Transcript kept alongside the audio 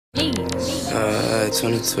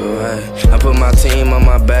22, hey. I put my team on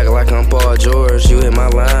my back like I'm Paul George. You hit my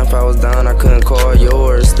line, if I was down, I couldn't call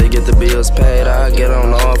yours. They get the bills paid, I get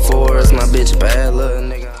on all fours. My bitch bad, little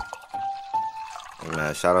nigga. Hey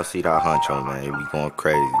man, shout out to that Huncho, man. He be going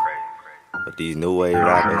crazy. But these new wave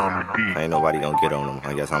rappers, ain't nobody gonna get on them.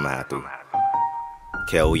 I guess I'ma have to.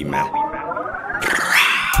 KOE, man.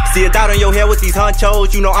 See a dot on your head with these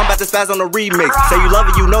honchos, you know I'm about to spaz on the remix. Say you love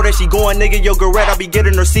it, you know that she going, nigga, yo Garrett, I be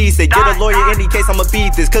getting her seasick. Get a lawyer any case, I'ma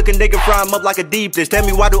beat this. Cook a nigga, fry him up like a deep dish. Tell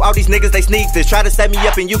me why do all these niggas, they sneak this? Try to set me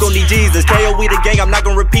up and you gon' need Jesus. KOE the gang, I'm not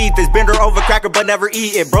gon' repeat this. Bend her over, cracker, but never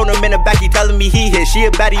eat it. Bro, them in the back, he telling me he hit. She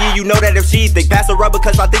a baddie, you know that if she thick. Pass her rubber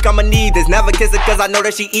cause I think I'ma need this. Never kiss it cause I know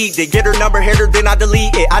that she eat it. Get her number, hit her, then I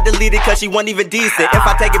delete it. I delete it cause she wasn't even decent. If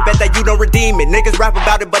I take it, bet that you don't redeem it. Niggas rap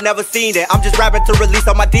about it but never seen it. I'm just rapping to release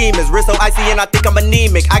all my demons. Wrist so icy and I think I'm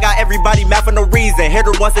anemic. I got everybody mad for no reason. Hit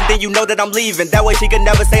her once and then you know that I'm leaving. That way she can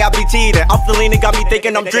never say I be cheating. Off the lean and got me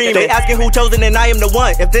thinking I'm dreaming. They asking who chosen and I am the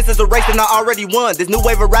one. If this is a race then I already won. This new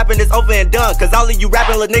wave of rapping is over and done. Cause all of you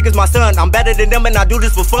rapping little niggas my son. I'm better than them and I do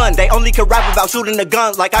this for fun. They only can rap about shooting a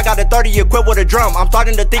gun. Like I got a 30 equipped with a drum. I'm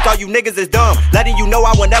starting to think all you niggas is dumb. Letting you know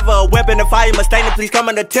I will never a wimp. And if I am a stain, please come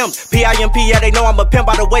and attempt. PIMP, yeah they know I'm a pimp.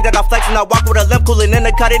 By the way that I flex and I walk with a limp. Cooling in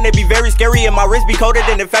the cut and it be very scary. And my wrist be coated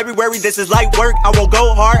and in February this is light work. I won't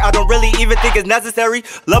go hard, I don't really even think it's necessary.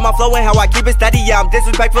 Love my flow and how I keep it steady. Yeah, I'm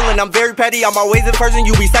disrespectful and I'm very petty. I'm always in person,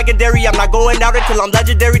 you be secondary. I'm not going out until I'm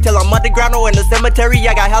legendary. Till I'm underground or in the cemetery.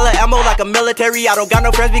 I got hella ammo like a military. I don't got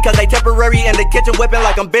no friends because they temporary. In the kitchen whipping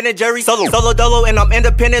like I'm Ben and Jerry. Solo dolo and I'm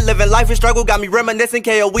independent. Living life in struggle, got me reminiscing.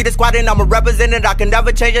 KOE the squad and I'm a representative. I can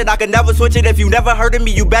never change it, I can never switch it. If you never heard of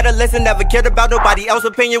me, you better listen. Never cared about nobody else's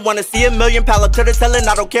opinion. Wanna see a million, pal up to the ceiling.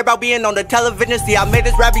 I don't care about being on the television. See, I made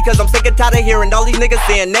this rap because I'm sick and tired of hearing all these niggas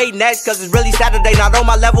saying they next. Cause it's really Saturday, not on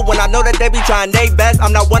my level. When I know that they be trying they best.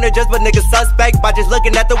 I'm not one of just but niggas suspect by just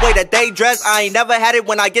looking at the way that they dress. I ain't never had it.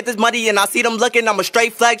 When I get this money and I see them looking, I'm a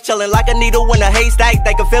straight flex, chilling like a needle in a haystack.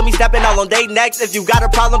 They can feel me stepping all on they necks. If you got a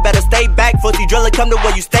problem, better stay back. Pussy driller, come to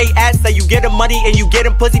where you stay at. Say you getting money and you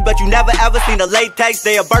getting pussy, but you never ever seen a latex.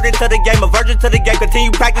 They a burden to the game, a virgin to the game.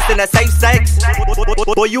 Continue practicing that safe sex.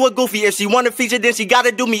 Boy, you a goofy. If she wanna feature, then she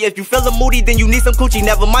gotta do me. If you feelin' moody, then you need some coochie.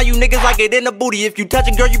 Never mind, you niggas like it in the booty. If you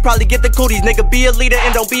touchin' girl, you probably get the cooties. Nigga, be a leader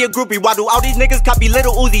and don't be a groupie. Why do all these niggas copy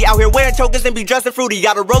Little Uzi? Out here wearing chokers and be dressing fruity.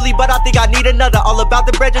 Got a rollie, but I think I need another. All about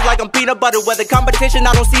the bread just like I'm peanut butter. Whether competition,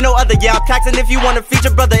 I don't see no other. Yeah, I'm taxing if you wanna feature,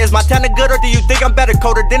 brother. Is my tanner good or do you think I'm better?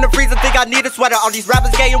 Colder than the freezer, think I need a sweater. All these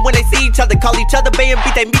rappers gay and when they see each other, call each other bay and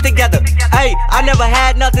beat, they meet together. Hey, I never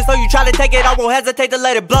had nothing, so you try to take it, I won't hesitate to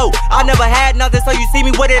let it blow. I never had nothing, so you see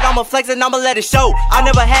me with it, I'ma flex and I'ma let it show. I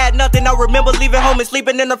never had nothing, I remember leaving home and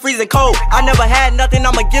sleeping in the freezing cold. I never had nothing,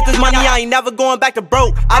 I'ma get this money, I ain't never going back to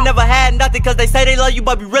broke. I never had nothing, cause they say they love you,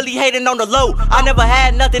 but be really hating on the low. I never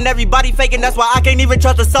had nothing, everybody faking, that's why I can't even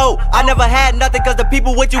trust a soul. I never had nothing, cause the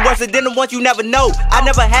people with you worse than the ones you never know. I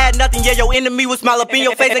never had nothing, yeah, your enemy will smile up in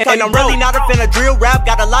your face and call you I'm really not a fan of drill rap,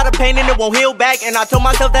 got a lot of pain and it won't heal back. And I told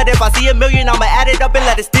myself that if I see a million, I'ma add it up and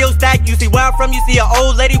let it still stack. You see where I'm from, you see an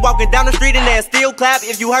old lady walking down the street and they'll still clap.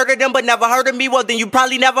 If you heard of them but never heard of me, well then you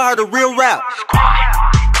probably never heard of real rap.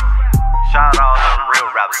 Shout out all them real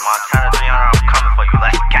rappers, Montana 300, I'm coming for you,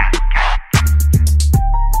 let's go.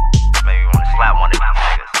 Maybe you wanna slap one of these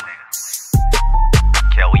niggas.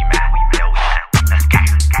 KOE man, let's go.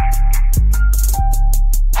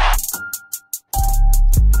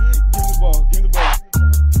 Give the ball, give the ball.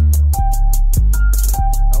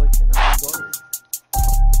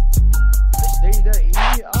 Is that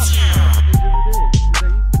easy? Oh, is that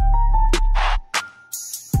easy?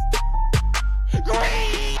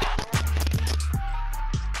 Great!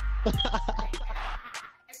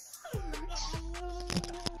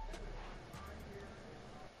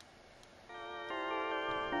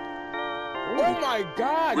 Oh my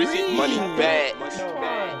God! Receipt money bad. My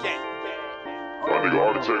nigga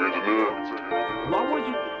hard to take engineer. Why would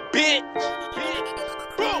you, bitch?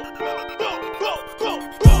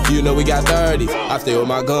 You know we got 30. I stay with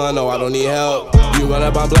my gun, no, I don't need help. You run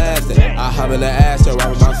up, I'm blasting. I hop in the ass to ride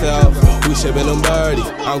with myself. We shipping them birdies.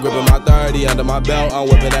 I'm gripping my 30 under my belt. I'm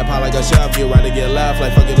whipping that pot like a chef. Get right to get left,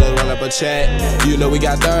 like fuck it, let's run up a check. You know we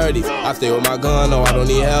got 30. I stay with my gun, no, I don't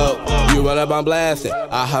need help. You run up, I'm blasting.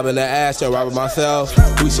 I hop in the ass to ride with myself.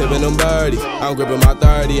 We shipping them birdies. I'm gripping my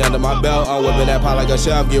 30 under my belt. I'm whipping that pot like a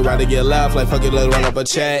chef. Get right to get left, like fuck it, let's run up a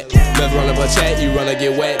check. Let's run up a check. You run to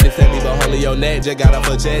get wet. This ain't me, but holding your neck. Just got up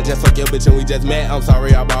a jet. Just fuck your bitch and we just met. I'm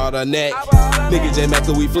sorry I bought a neck. Niggas J Max,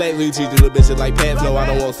 so we flex. We treat you little bitches like pets. No, I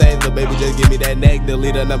don't want sex, but baby, just give me that neck.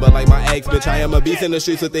 Delete a number like my ex, bitch. I am a beast in the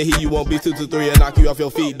streets with the heat. You won't be 2 to 3 and knock you off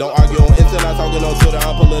your feet. Don't argue on Insta, I'm talking on Twitter.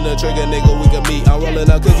 I'm pulling the trigger, nigga, we can meet. I'm rolling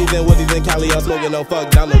up cookies and woodies in Cali. I'm smoking no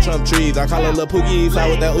fuck down the Trump trees. I call it Lil Pookie, east side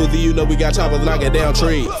with that Uzi. You know we got choppers knocking down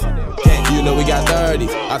trees. You know we got 30.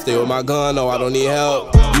 I stay with my gun, no, I don't need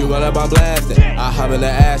help. You run up, I'm blasting. I hop in the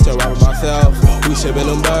Astra, ride with myself. We shipping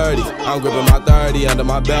them birdies. I'm gripping my 30 under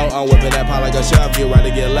my belt. I'm whipping that pot like a chef. Get right to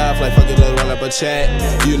get left, like fuck it, let's run up a check.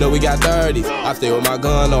 You know we got 30. I stay with my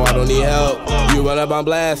gun, no, I don't need help. You run up, I'm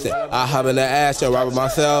blasting. I hop in the Astra, ride with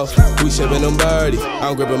myself. We shipping them birdies.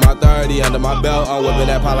 I'm gripping my 30 under my belt. I'm whipping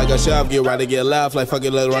that pot like a chef. Get right to get left, like fuck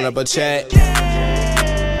it, let's run up a check.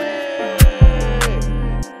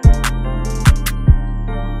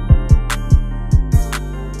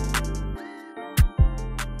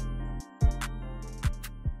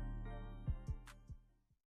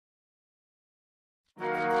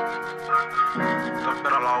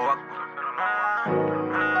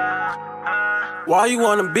 Why you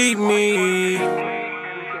wanna beat me?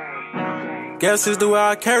 Guess it's the way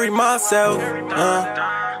I carry myself.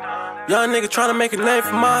 Young nigga tryna make a name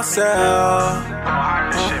for myself.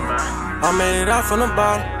 I made it out from the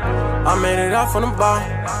bottom. I made it out from the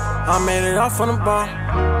bottom. I made it out from the bottom.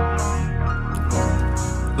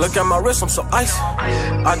 Look at my wrist, I'm so icy.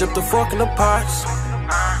 I dipped the fork in the pies.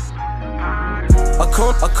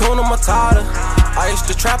 Akuna Matata. I used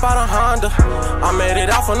to trap out a Honda. I made it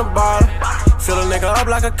out from the bottom. Fill a nigga up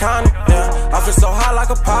like a condom, yeah. I feel so high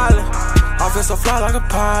like a pilot. I feel so fly like a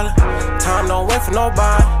pilot. Time don't wait for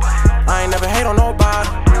nobody. I ain't never hate on nobody.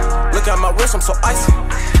 Look at my wrist, I'm so icy.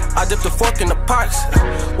 I dipped the fork in the pots.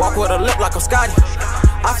 Walk with a lip like I'm Scotty.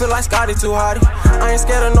 I feel like Scotty too hotty. I ain't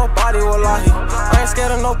scared of nobody, wallahi. I ain't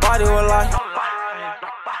scared of nobody, wallahi.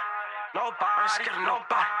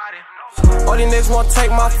 All these niggas wanna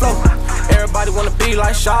take my flow. Everybody wanna be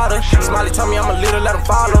like Shada. Smiley told me I'm a leader, let him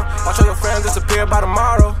follow. Watch all your friends disappear by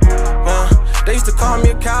tomorrow. They used to call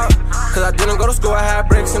me a coward, cause I didn't go to school, I had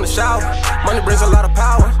breaks in the shower. Money brings a lot of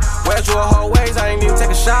power. Where'd you a whole ways, I ain't even take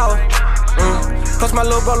a shower. Plus my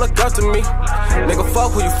little bro look up to me. Nigga,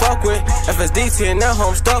 fuck who you fuck with. FSDT and that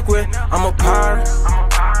home stuck with. I'm a pirate.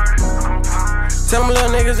 Tell them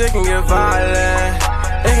little niggas it can get violent.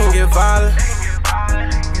 It can get violent.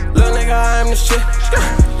 Little nigga, I am the shit.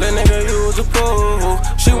 Little nigga, you was a fool.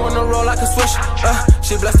 She wanna roll like a switch.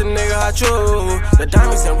 She blessed the nigga, I chew. The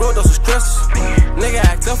diamonds and roll, those was crystals. Nigga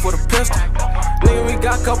act up with a pistol. Nigga, we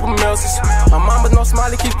got couple mills. My mama's no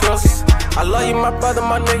smiley, keep closest. I love you, my brother,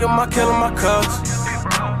 my nigga, my killer, my cuz.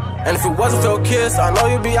 And if it wasn't for your kids, I know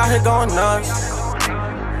you'd be out here going nuts.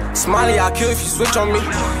 Smiley, I'll kill if you switch on me.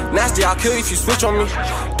 Nasty, I'll kill if you switch on me.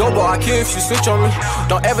 Dope boy, I'll kill if you switch on me.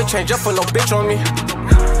 Don't ever change up for no bitch on me.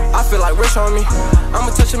 I feel like rich on me.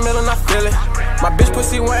 I'ma touch a mill and I feel it. My bitch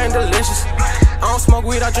pussy wearing delicious. I don't smoke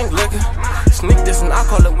weed, I drink liquor. Sneak this and I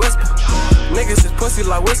call it whisper. Niggas is pussy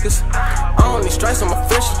like whiskers. I don't need stripes on my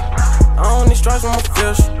fish. I don't need stripes on my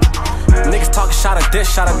fish. Niggas talking shot of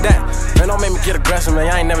this, shot of that. Man, don't make me get aggressive, man.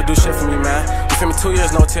 Y'all ain't never do shit for me, man. You feel me? 2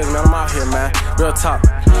 years, no tears, man. I'm out here, man. Real talk.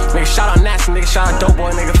 Nigga shout out Nasty, nigga shout out Dope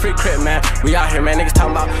Boy, nigga free crib, man. We out here, man. Niggas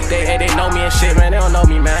talking about they know me and shit, man. They don't know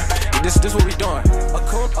me, man. This what we doing.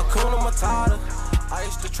 Akuna Matata. I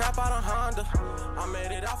used to trap out a Honda. I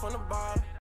made it out from the bottom.